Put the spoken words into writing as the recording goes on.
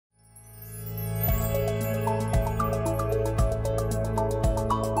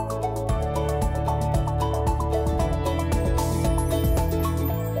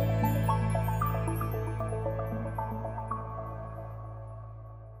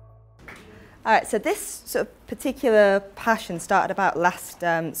All right, so this sort of particular passion started about last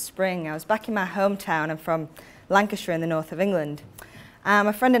spring. I was back in my hometown. I'm from Lancashire in the north of England.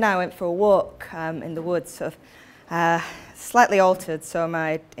 My friend and I went for a walk in the woods, sort of slightly altered, so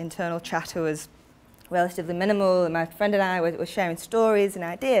my internal chatter was relatively minimal, and my friend and I were sharing stories and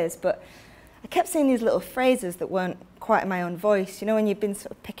ideas, but I kept saying these little phrases that weren't quite in my own voice. You know, when you've been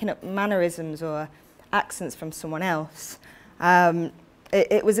sort of picking up mannerisms or accents from someone else.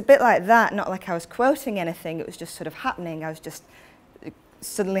 It was a bit like that, not like I was quoting anything, it was just sort of happening. I was just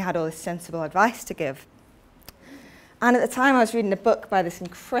suddenly had all this sensible advice to give. And at the time I was reading a book by this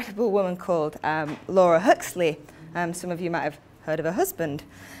incredible woman called Laura Huxley. Some of you might have heard of her husband.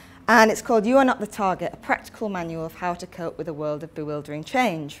 And it's called You Are Not the Target, a practical manual of how to cope with a world of bewildering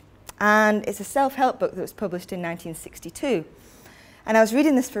change. And it's a self-help book that was published in 1962. And I was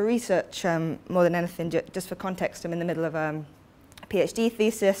reading this for research more than anything, just for context. I'm in the middle of a PhD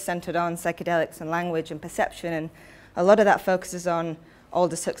thesis centered on psychedelics and language and perception, and a lot of that focuses on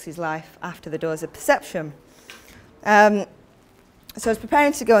Aldous Huxley's life after the doors of perception. So I was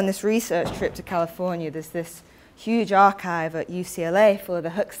preparing to go on this research trip to California. There's this huge archive at UCLA full of the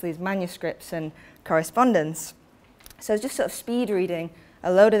Huxley's manuscripts and correspondence. So I was just sort of speed reading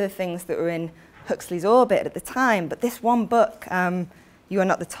a load of the things that were in Huxley's orbit at the time, but this one book, You Are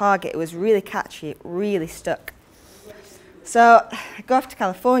Not the Target, it was really catchy, it really stuck. So I go off to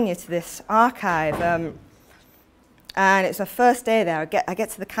California to this archive, and it's my first day there. I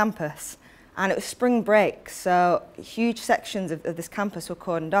get to the campus, and it was spring break, so huge sections of this campus were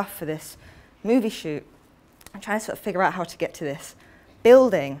cordoned off for this movie shoot. I'm trying to sort of figure out how to get to this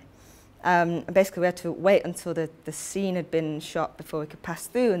building. And basically we had to wait until the scene had been shot before we could pass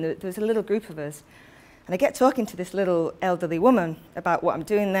through, and there was a little group of us. And I get talking to this little elderly woman about what I'm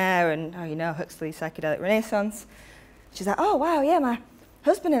doing there, and, oh, you know, Huxley, psychedelic renaissance. She's like, oh, wow, yeah, my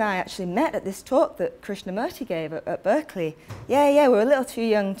husband and I actually met at this talk that Krishnamurti gave at Berkeley. Yeah, we were a little too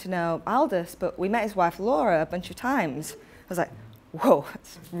young to know Aldous, but we met his wife Laura a bunch of times. I was like, whoa,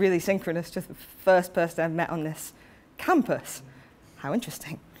 it's really synchronous, just the first person I've met on this campus. How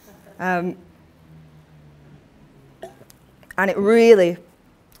interesting. And it really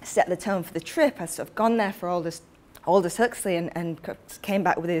set the tone for the trip. I'd sort of gone there for Aldous Huxley and came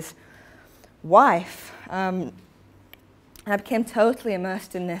back with his wife. And I became totally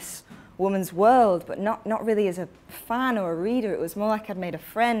immersed in this woman's world, but not really as a fan or a reader. It was more like I'd made a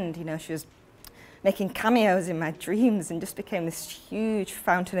friend. You know, she was making cameos in my dreams and just became this huge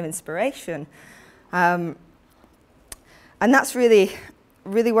fountain of inspiration. And that's really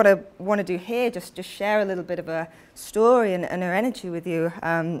what I want to do here, just share a little bit of a story and her energy with you.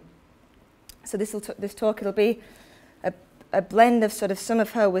 So this talk, it'll be a blend of sort of some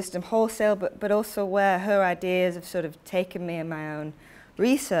of her wisdom wholesale, but also where her ideas have sort of taken me in my own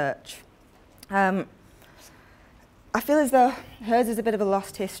research. I feel as though hers is a bit of a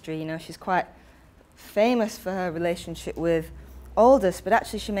lost history. You know, she's quite famous for her relationship with Aldous, but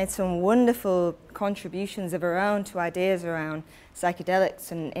actually she made some wonderful contributions of her own to ideas around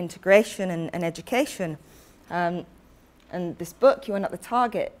psychedelics and integration and education. And this book, You Are Not the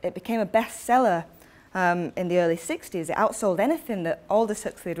Target, it became a bestseller in the early 60s. It outsold anything that Aldous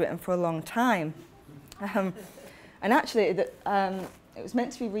Huxley had written for a long time. And actually, it was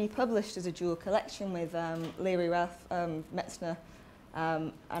meant to be republished as a dual collection with Leary Ralph Metzner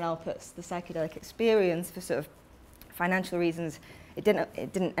and Alpert's The Psychedelic Experience. For sort of financial reasons, it didn't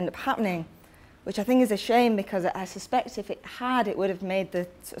end up happening, which I think is a shame, because I suspect if it had, it would have made the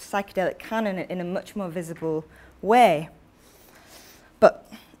sort of psychedelic canon in a much more visible way.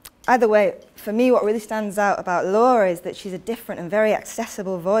 But either way, for me, what really stands out about Laura is that she's a different and very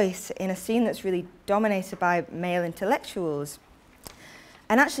accessible voice in a scene that's really dominated by male intellectuals.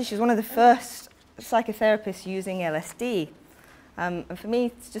 And actually, she's one of the first psychotherapists using LSD. And for me,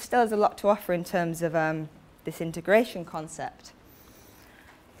 it just still has a lot to offer in terms of this integration concept.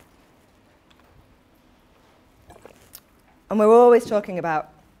 And we're always talking about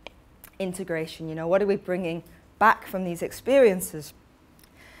integration, you know, what are we bringing back from these experiences?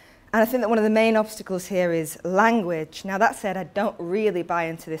 And I think that one of the main obstacles here is language. Now, that said, I don't really buy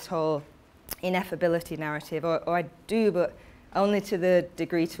into this whole ineffability narrative, or I do, but only to the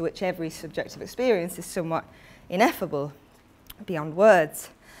degree to which every subjective experience is somewhat ineffable, beyond words.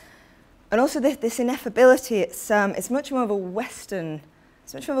 And also this ineffability, it's much more of a Western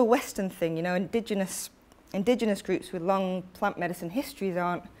thing. You know, indigenous groups with long plant medicine histories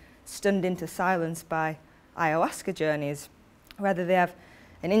aren't stunned into silence by ayahuasca journeys. Rather, they have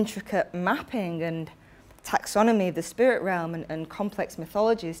an intricate mapping and taxonomy of the spirit realm and complex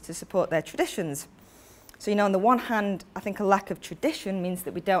mythologies to support their traditions. So, on the one hand, I think a lack of tradition means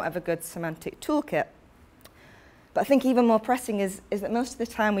that we don't have a good semantic toolkit. But I think even more pressing is that most of the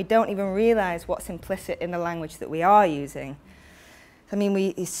time we don't even realise what's implicit in the language that we are using. I mean,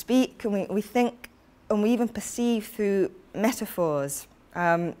 we speak and we think and we even perceive through metaphors,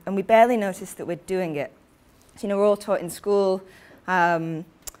 and we barely notice that we're doing it. So, we're all taught in school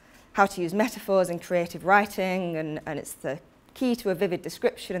how to use metaphors in creative writing, and it's the key to a vivid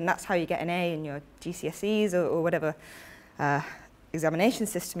description, and that's how you get an A in your GCSEs or whatever examination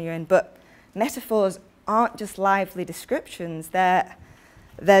system you're in. But metaphors aren't just lively descriptions, they're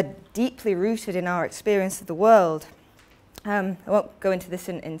deeply rooted in our experience of the world. I won't go into this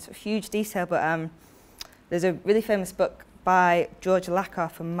in sort of huge detail, but there's a really famous book by George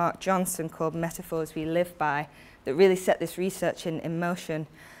Lakoff and Mark Johnson called Metaphors We Live By that really set this research in motion.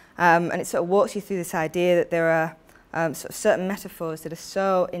 And it sort of walks you through this idea that there are sort of certain metaphors that are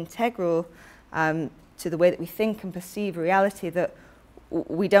so integral to the way that we think and perceive reality that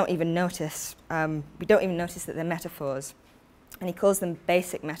we don't even notice. We don't even notice that they're metaphors. And he calls them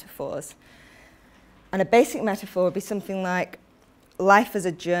basic metaphors. And a basic metaphor would be something like life as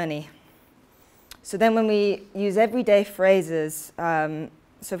a journey. So then when we use everyday phrases, so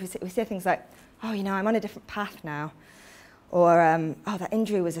if we say things like, oh, I'm on a different path now, or oh, that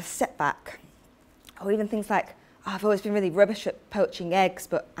injury was a setback, or even things like, oh, I've always been really rubbish at poaching eggs,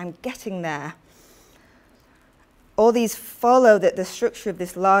 but I'm getting there. All these follow the structure of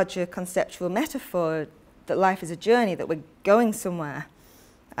this larger conceptual metaphor that life is a journey, that we're going somewhere.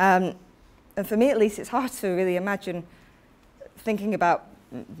 And for me, at least, it's hard to really imagine thinking about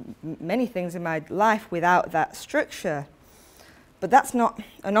many things in my life without that structure. But that's not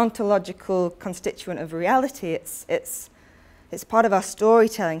an ontological constituent of reality. It's part of our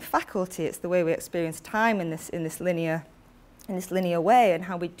storytelling faculty. It's the way we experience time in this linear way, and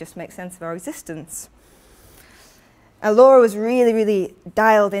how we just make sense of our existence. Laura was really, really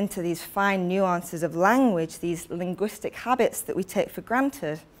dialed into these fine nuances of language, these linguistic habits that we take for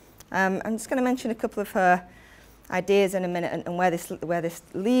granted. I'm just going to mention a couple of her ideas in a minute and where this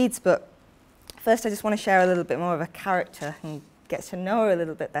leads, but first I just want to share a little bit more of a character and get to know her a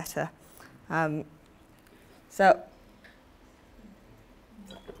little bit better. So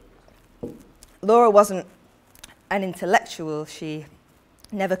Laura wasn't an intellectual. She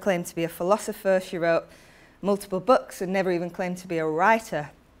never claimed to be a philosopher. She wrote multiple books and never even claimed to be a writer.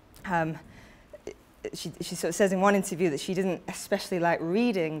 She sort of says in one interview that she didn't especially like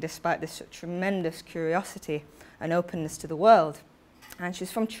reading despite this tremendous curiosity and openness to the world. And she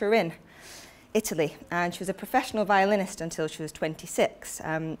was from Turin, Italy, and she was a professional violinist until she was 26.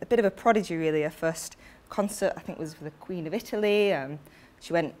 A bit of a prodigy, really. Her first concert, I think, was for the Queen of Italy.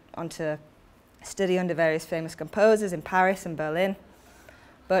 She went on to study under various famous composers in Paris and Berlin.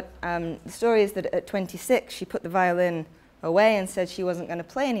 But the story is that at 26, she put the violin away and said she wasn't going to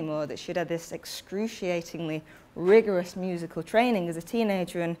play anymore, that she'd had this excruciatingly rigorous musical training as a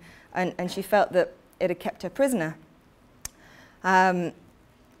teenager, and she felt that it had kept her prisoner. So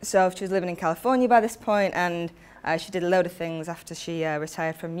she was living in California by this point, and she did a load of things after she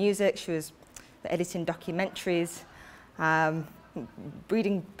retired from music. She was editing documentaries,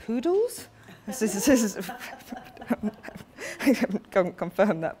 breeding poodles. I can't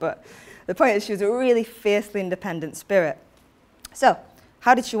confirm that, but the point is she was a really fiercely independent spirit. So,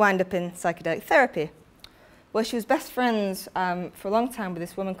 how did she wind up in psychedelic therapy? Well, she was best friends for a long time with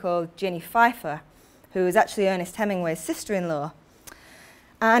this woman called Ginny Pfeiffer, who was actually Ernest Hemingway's sister-in-law.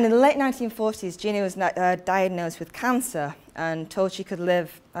 And in the late 1940s, Ginny was diagnosed with cancer and told she could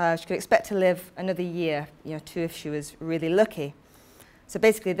expect to live another year, 2 if she was really lucky. So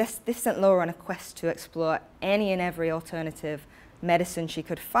basically, this sent Laura on a quest to explore any and every alternative medicine she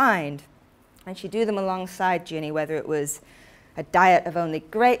could find. And she'd do them alongside Ginny, whether it was a diet of only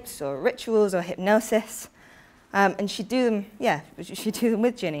grapes or rituals or hypnosis. And she'd do them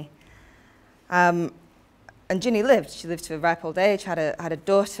with Ginny. And Ginny lived. She lived to a ripe old age, had a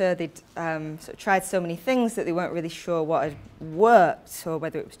daughter. They'd sort of tried so many things that they weren't really sure what had worked, or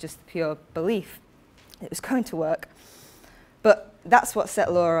whether it was just the pure belief it was going to work. But that's what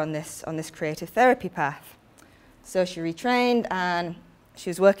set Laura on this creative therapy path. So she retrained, and she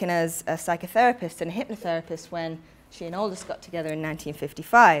was working as a psychotherapist and a hypnotherapist when she and Aldous got together in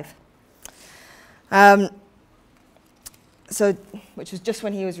 1955. Which was just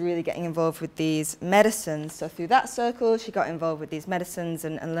when he was really getting involved with these medicines. So through that circle, she got involved with these medicines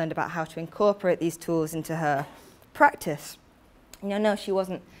and learned about how to incorporate these tools into her practice. No, she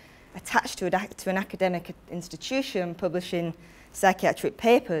wasn't attached to an academic institution publishing psychiatric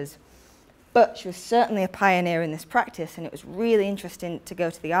papers, But she was certainly a pioneer in this practice, and it was really interesting to go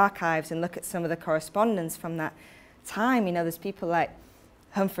to the archives and look at some of the correspondence from that time. You know, there's people like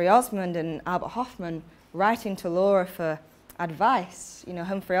Humphrey Osmond and Albert Hoffman writing to Laura for advice. You know,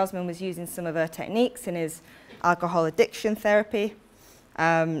 Humphrey Osmond was using some of her techniques in his alcohol addiction therapy.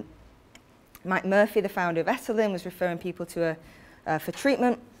 Mike Murphy, the founder of Esalen, was referring people to her for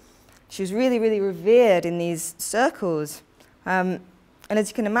treatment. She was really, really revered in these circles. And as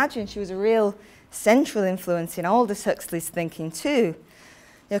you can imagine, she was a real central influence in Aldous Huxley's thinking too.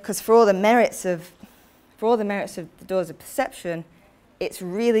 Because for all the merits of the Doors of Perception, it's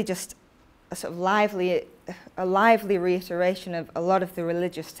really just a sort of lively reiteration of a lot of the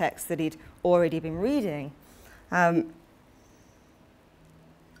religious texts that he'd already been reading. And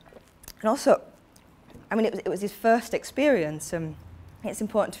also, I mean, it was his first experience. It's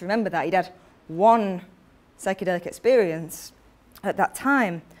important to remember that he'd had one psychedelic experience at that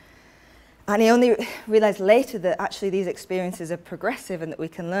time. And he only realized later that actually these experiences are progressive and that we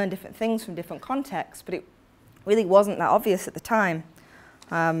can learn different things from different contexts, but it really wasn't that obvious at the time.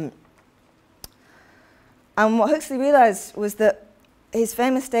 And what Huxley realized was that his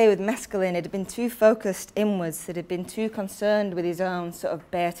famous day with mescaline had been too focused inwards, that had been too concerned with his own sort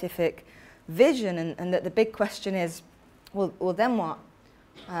of beatific vision, and that the big question is, well then what?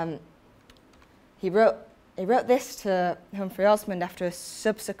 He wrote this to Humphrey Osmond after a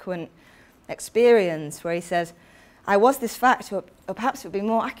subsequent experience where he says, I was this fact, or perhaps it would be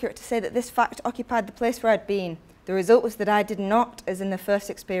more accurate to say that this fact occupied the place where I'd been. The result was that I did not, as in the first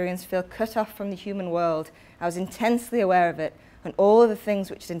experience, feel cut off from the human world. I was intensely aware of it, and all of the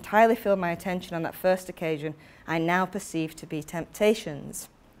things which had entirely filled my attention on that first occasion, I now perceive to be temptations.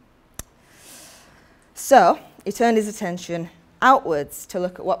 So, he turned his attention outwards to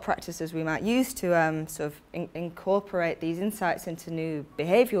look at what practices we might use to sort of incorporate these insights into new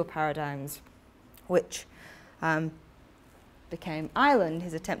behavioral paradigms, which became Island,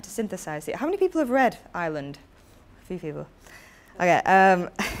 his attempt to synthesize it. How many people have read Island? A few people. Okay.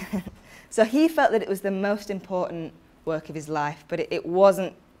 So he felt that it was the most important work of his life, but it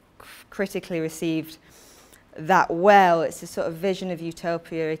wasn't critically received that well. It's a sort of vision of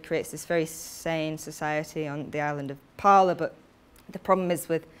utopia. He creates this very sane society on the island of Parla, but the problem is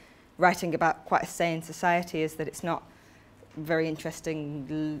with writing about quite a sane society is that it's not very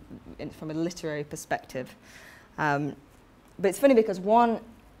interesting from a literary perspective. But it's funny because one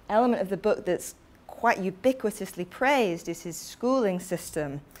element of the book that's quite ubiquitously praised is his schooling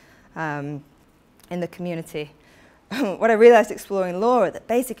system in the community. What I realized exploring Laura, that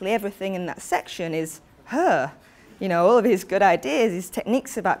basically everything in that section is her. You know, all of his good ideas, his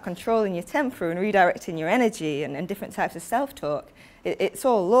techniques about controlling your temper and redirecting your energy and different types of self-talk, it's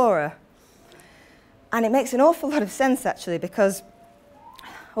all Laura. And it makes an awful lot of sense, actually, because,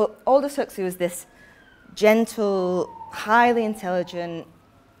 well, Aldous Huxley was this gentle, highly intelligent,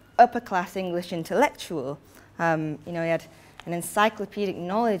 upper-class English intellectual. You know, he had an encyclopedic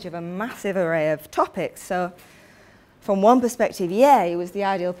knowledge of a massive array of topics. So from one perspective, yeah, he was the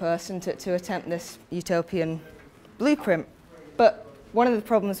ideal person to attempt this utopian blueprint. But one of the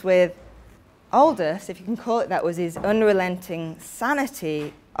problems with Aldous, if you can call it that, was his unrelenting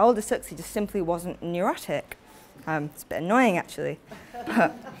sanity. Aldous Huxley just simply wasn't neurotic. It's a bit annoying, actually.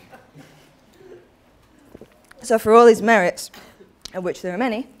 So for all his merits, of which there are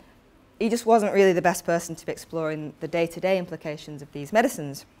many, he just wasn't really the best person to be exploring the day-to-day implications of these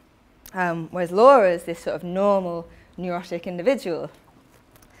medicines. Whereas Laura is this sort of normal, neurotic individual.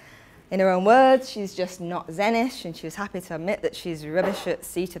 In her own words, she's just not Zenish, and she was happy to admit that she's rubbish at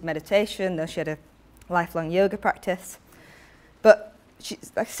seated meditation, though she had a lifelong yoga practice. But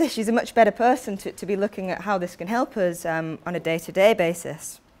like I say, she's a much better person to be looking at how this can help us on a day-to-day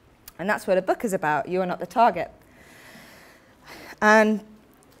basis. And that's what the book is about. You are not the target. And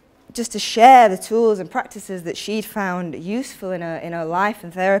just to share the tools and practices that she'd found useful in her life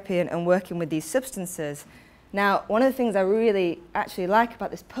and therapy and working with these substances. Now, one of the things I really actually like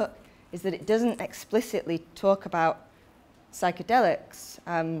about this book is that it doesn't explicitly talk about psychedelics.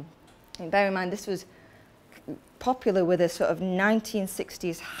 And bear in mind, this was popular with a sort of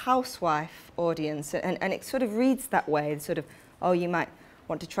 1960s housewife audience, and it sort of reads that way, sort of, oh, you might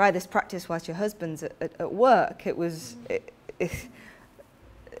want to try this practice whilst your husband's at work.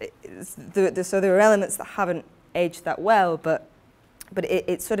 So there are elements that haven't aged that well, but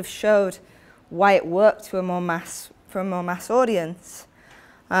it sort of showed why it worked to a more mass audience.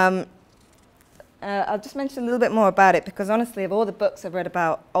 I'll just mention a little bit more about it, because honestly, of all the books I've read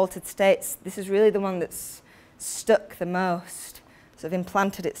about altered states, this is really the one that's stuck the most, sort of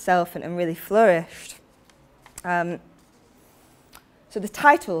implanted itself and really flourished. So the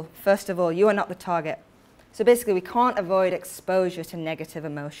title, first of all, you are not the target. So basically we can't avoid exposure to negative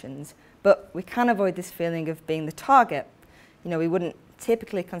emotions, but we can avoid this feeling of being the target. You know, we wouldn't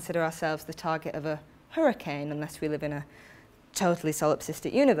typically consider ourselves the target of a hurricane unless we live in a totally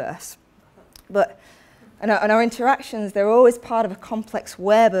solipsistic universe. But and our interactions, they're always part of a complex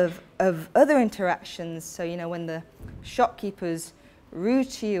web of other interactions. So, you know, when the shopkeeper's rude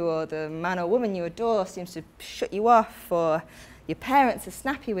to you, or the man or woman you adore seems to shut you off, or your parents are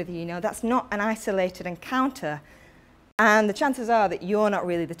snappy with you, you know, that's not an isolated encounter. And the chances are that you're not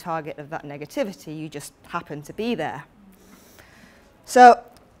really the target of that negativity, you just happen to be there. So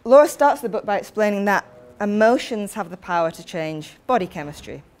Laura starts the book by explaining that emotions have the power to change body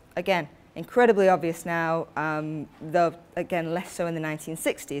chemistry. Again, incredibly obvious now, though again less so in the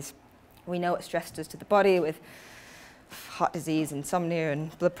 1960s. We know what stress does to the body with heart disease, insomnia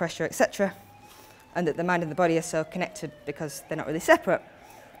and blood pressure, etc. And that the mind and the body are so connected because they're not really separate.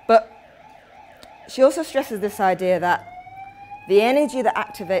 But she also stresses this idea that the energy that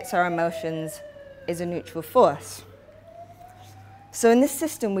activates our emotions is a neutral force. So in this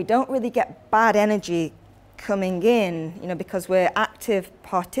system, we don't really get bad energy coming in, you know, because we're active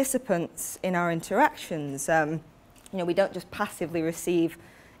participants in our interactions. You know, we don't just passively receive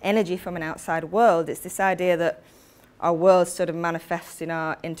energy from an outside world. It's this idea that our world sort of manifests in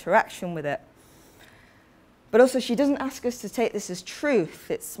our interaction with it. But also, she doesn't ask us to take this as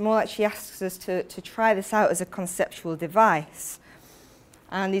truth. It's more like she asks us to try this out as a conceptual device.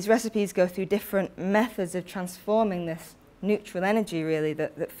 And these recipes go through different methods of transforming this neutral energy, really,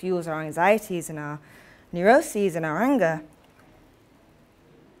 that fuels our anxieties and our neuroses and our anger.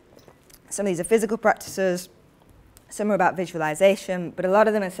 Some of these are physical practices, some are about visualization, but a lot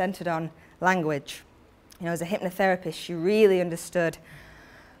of them are centered on language. You know, as a hypnotherapist, she really understood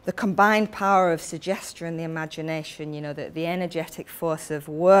the combined power of suggestion and the imagination, you know, the energetic force of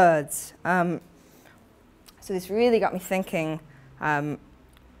words. So this really got me thinking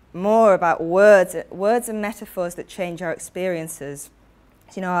more about words and metaphors that change our experiences.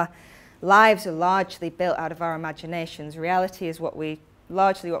 You know, our lives are largely built out of our imaginations. Reality is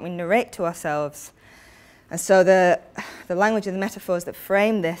largely what we narrate to ourselves. And so the language and the metaphors that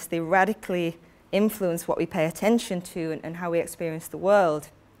frame this, they radically influence what we pay attention to and how we experience the world.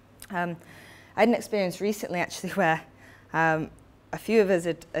 I had an experience recently, actually, where a few of us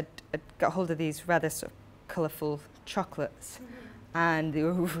had got hold of these rather sort of colourful chocolates. And they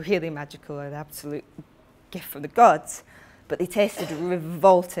were really magical, an absolute gift from the gods, but they tasted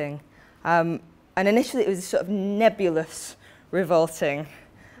revolting. And initially it was a sort of nebulous revolting,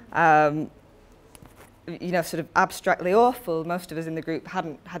 you know, sort of abstractly awful. Most of us in the group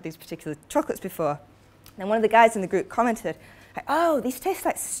hadn't had these particular chocolates before. And one of the guys in the group commented, like, "Oh, these taste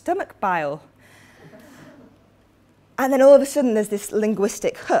like stomach bile." And then all of a sudden there's this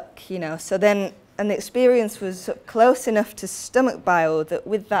linguistic hook, you know, so then, and the experience was sort of close enough to stomach bile that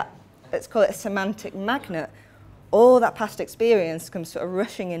with that, let's call it a semantic magnet, all that past experience comes sort of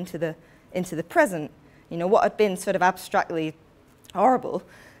rushing into the present. You know, what had been sort of abstractly horrible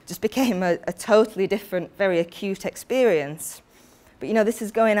just became a totally different, very acute experience. But you know, this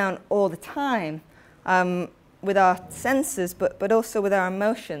is going on all the time with our senses, but also with our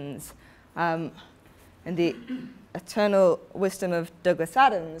emotions. And the eternal wisdom of Douglas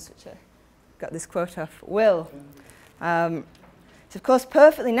Adams, which I got this quote off Will. It's of course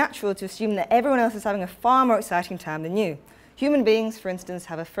perfectly natural to assume that everyone else is having a far more exciting time than you. Human beings, for instance,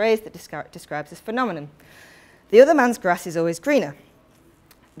 have a phrase that describes this phenomenon. The other man's grass is always greener.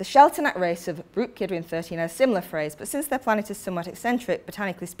 The Shelternack race of Brooke Kidwin 13 had a similar phrase, but since their planet is somewhat eccentric,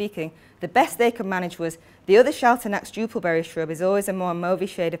 botanically speaking, the best they could manage was, the other Shelternack's jupilberry shrub is always a more mauvey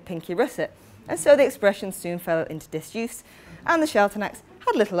shade of pinky russet. And so the expression soon fell into disuse, and the Shelternacks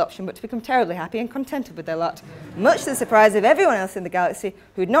had little option but to become terribly happy and contented with their lot, much to the surprise of everyone else in the galaxy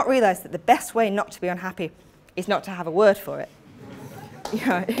who had not realised that the best way not to be unhappy is not to have a word for it.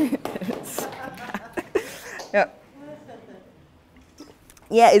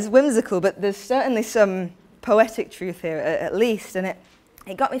 Yeah, it's whimsical, but there's certainly some poetic truth here, at least, and it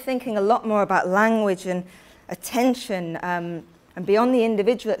got me thinking a lot more about language and attention, and beyond the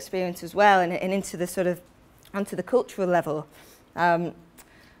individual experience as well, and into the sort of, onto the cultural level.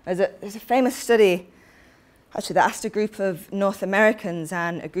 There's a famous study, actually, that asked a group of North Americans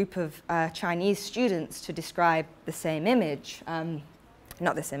and a group of Chinese students to describe the same image.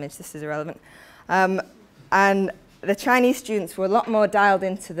 Not this image, this is irrelevant. And the Chinese students were a lot more dialed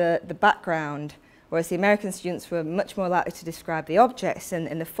into the background, whereas the American students were much more likely to describe the objects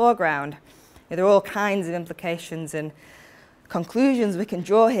in the foreground. You know, there are all kinds of implications and conclusions we can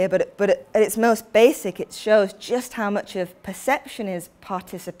draw here, but at its most basic, it shows just how much of perception is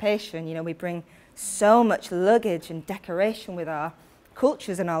participation. You know, we bring so much luggage and decoration with our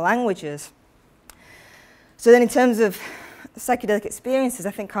cultures and our languages. So then in terms of psychedelic experiences,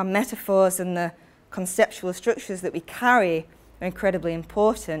 I think our metaphors and the conceptual structures that we carry are incredibly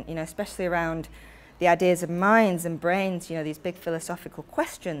important, you know, especially around the ideas of minds and brains, you know, these big philosophical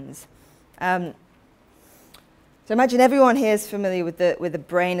questions. So imagine everyone here is familiar with the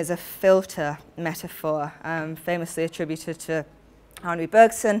brain as a filter metaphor, famously attributed to Henri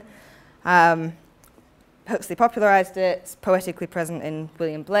Bergson. Huxley popularized it. It's poetically present in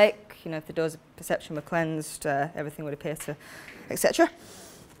William Blake. You know, if the doors of perception were cleansed, everything would appear to, etc.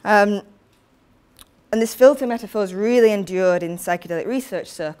 And this filter metaphor has really endured in psychedelic research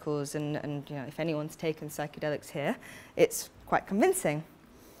circles, and you know, if anyone's taken psychedelics here, it's quite convincing,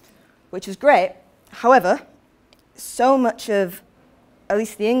 which is great. However, so much of, at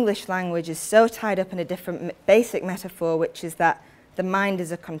least the English language, is so tied up in a different basic metaphor, which is that the mind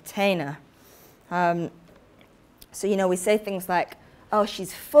is a container. So, you know, we say things like, oh,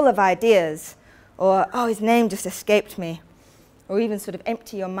 she's full of ideas, or, oh, his name just escaped me, or even sort of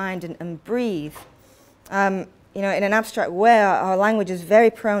empty your mind and breathe. You know, in an abstract way, our language is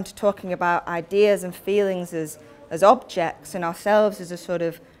very prone to talking about ideas and feelings as objects, and ourselves as a sort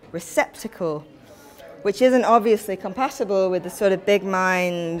of receptacle, which isn't obviously compatible with the sort of big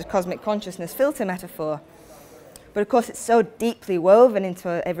mind, cosmic consciousness filter metaphor. But of course, it's so deeply woven into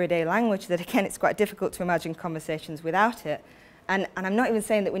our everyday language that, again, it's quite difficult to imagine conversations without it. And I'm not even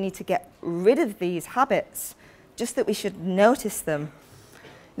saying that we need to get rid of these habits, just that we should notice them.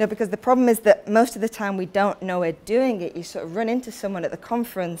 You know, because the problem is that most of the time we don't know we're doing it. You sort of run into someone at the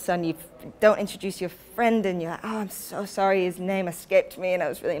conference and you don't introduce your friend and you're like, oh, I'm so sorry, his name escaped me and I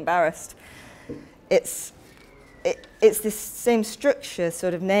was really embarrassed. It's this same structure,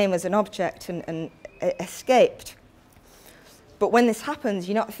 sort of name as an object and escaped. But when this happens,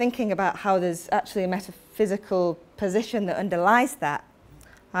 you're not thinking about how there's actually a metaphysical position that underlies that.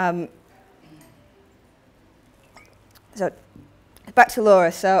 So back to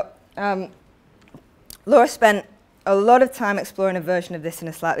Laura. So Laura spent a lot of time exploring a version of this in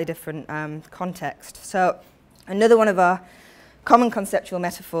a slightly different context. So another one of our common conceptual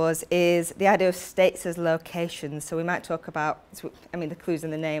metaphors is the idea of states as locations. So we might talk about, I mean, the clues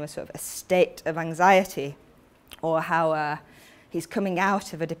in the name are sort of a state of anxiety, or how he's coming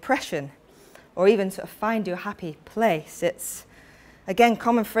out of a depression, or even sort of find your happy place. It's, again,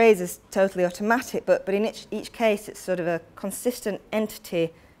 common phrase is totally automatic, but in each case it's sort of a consistent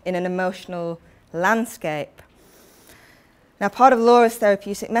entity in an emotional landscape. Now, part of Laura's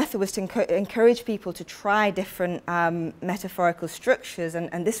therapeutic method was to encourage people to try different metaphorical structures,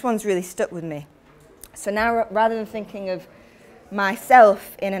 and this one's really stuck with me. So now, rather than thinking of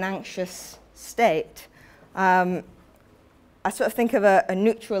myself in an anxious state, I sort of think of a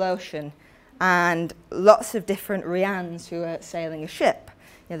neutral ocean and lots of different Reannes who are sailing a ship.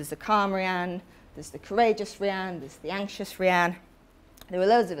 You know, there's the calm Reanne, there's the courageous Reanne, there's the anxious Reanne. There were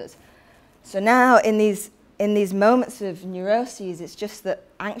loads of us. So now in these moments of neuroses, it's just that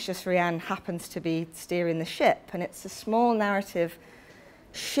anxious Reanne happens to be steering the ship, and it's a small narrative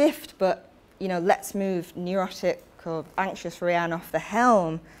shift, but you know, let's move neurotic or anxious Reanne off the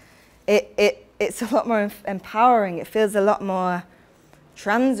helm. It's a lot more empowering. It feels a lot more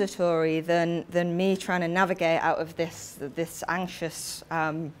transitory than me trying to navigate out of this anxious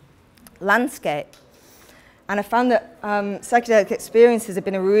landscape. And I found that psychedelic experiences have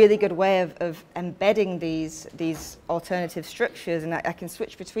been a really good way of embedding these alternative structures, and I can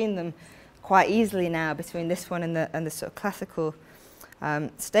switch between them quite easily now, between this one and the sort of classical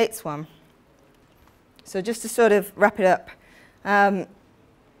states one. So just to sort of wrap it up,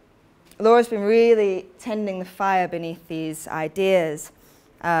 Laura's been really tending the fire beneath these ideas,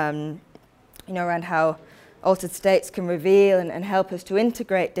 you know, around how altered states can reveal and help us to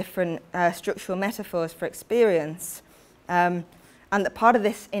integrate different structural metaphors for experience. And that part of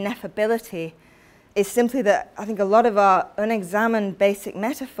this ineffability is simply that I think a lot of our unexamined basic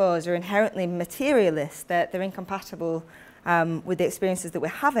metaphors are inherently materialist, that they're incompatible with the experiences that we're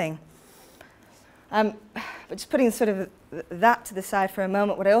having. But just putting sort of that to the side for a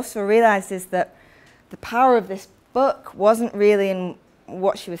moment, what I also realized is that the power of this book wasn't really in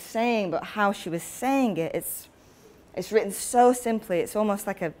what she was saying, but how she was saying it. It's written so simply. It's almost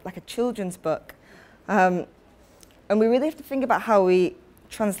like a children's book. And we really have to think about how we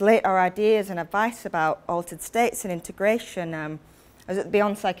translate our ideas and advice about altered states and integration. I was at the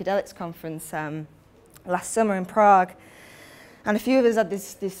Beyond Psychedelics conference last summer in Prague, and a few of us had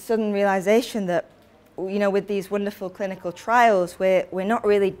this sudden realization that you know, with these wonderful clinical trials, we're not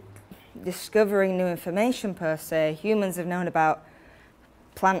really discovering new information per se. Humans have known about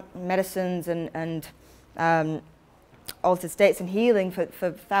plant medicines and altered states and healing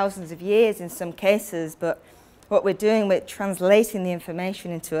for thousands of years in some cases, but what we're doing, we're translating the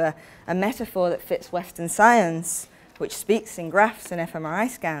information into a metaphor that fits Western science, which speaks in graphs and fMRI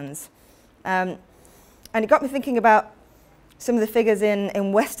scans. And it got me thinking about some of the figures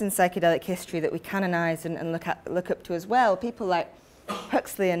in Western psychedelic history that we canonize and look up to as well. People like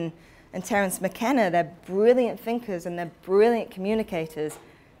Huxley and Terence McKenna, they're brilliant thinkers and they're brilliant communicators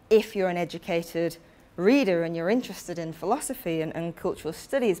if you're an educated reader and you're interested in philosophy and cultural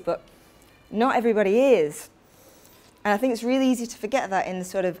studies, but not everybody is. And I think it's really easy to forget that in the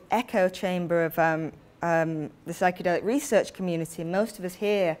sort of echo chamber of the psychedelic research community. Most of us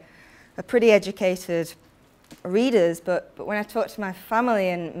here are pretty educated readers, but when I talk to my family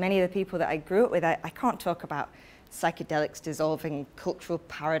and many of the people that I grew up with, I can't talk about psychedelics dissolving cultural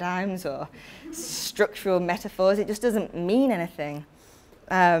paradigms or structural metaphors. It just doesn't mean anything.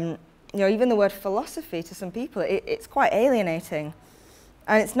 You know, even the word philosophy to some people, it's quite alienating.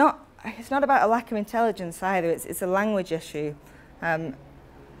 And it's not about a lack of intelligence either, it's a language issue.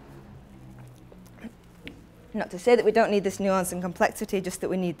 Not to say that we don't need this nuance and complexity, just that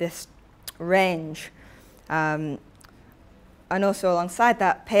we need this range. And also alongside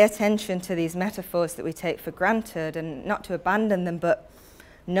that, pay attention to these metaphors that we take for granted and not to abandon them, but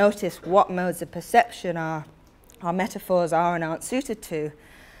notice what modes of perception our metaphors are and aren't suited to.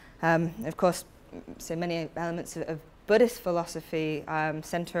 Of course, so many elements of Buddhist philosophy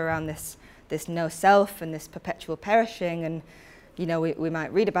center around this no-self and this perpetual perishing, and you know, we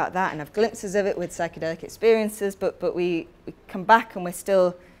might read about that and have glimpses of it with psychedelic experiences, but we come back and we're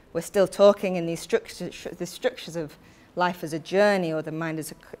still talking in these structures of life as a journey or the mind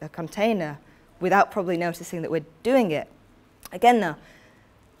as a container without probably noticing that we're doing it. Again though,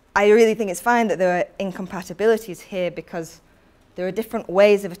 I really think it's fine that there are incompatibilities here because there are different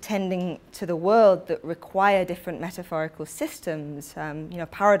ways of attending to the world that require different metaphorical systems. You know,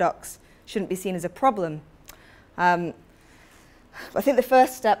 paradox shouldn't be seen as a problem. I think the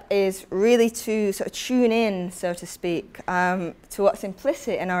first step is really to sort of tune in, so to speak, to what's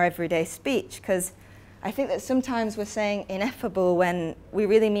implicit in our everyday speech, because I think that sometimes we're saying ineffable when we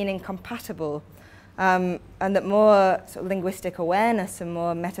really mean incompatible, and that more sort of linguistic awareness and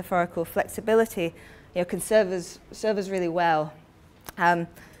more metaphorical flexibility, you know, can serve us really well. I'll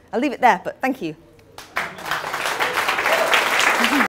leave it there, but thank you.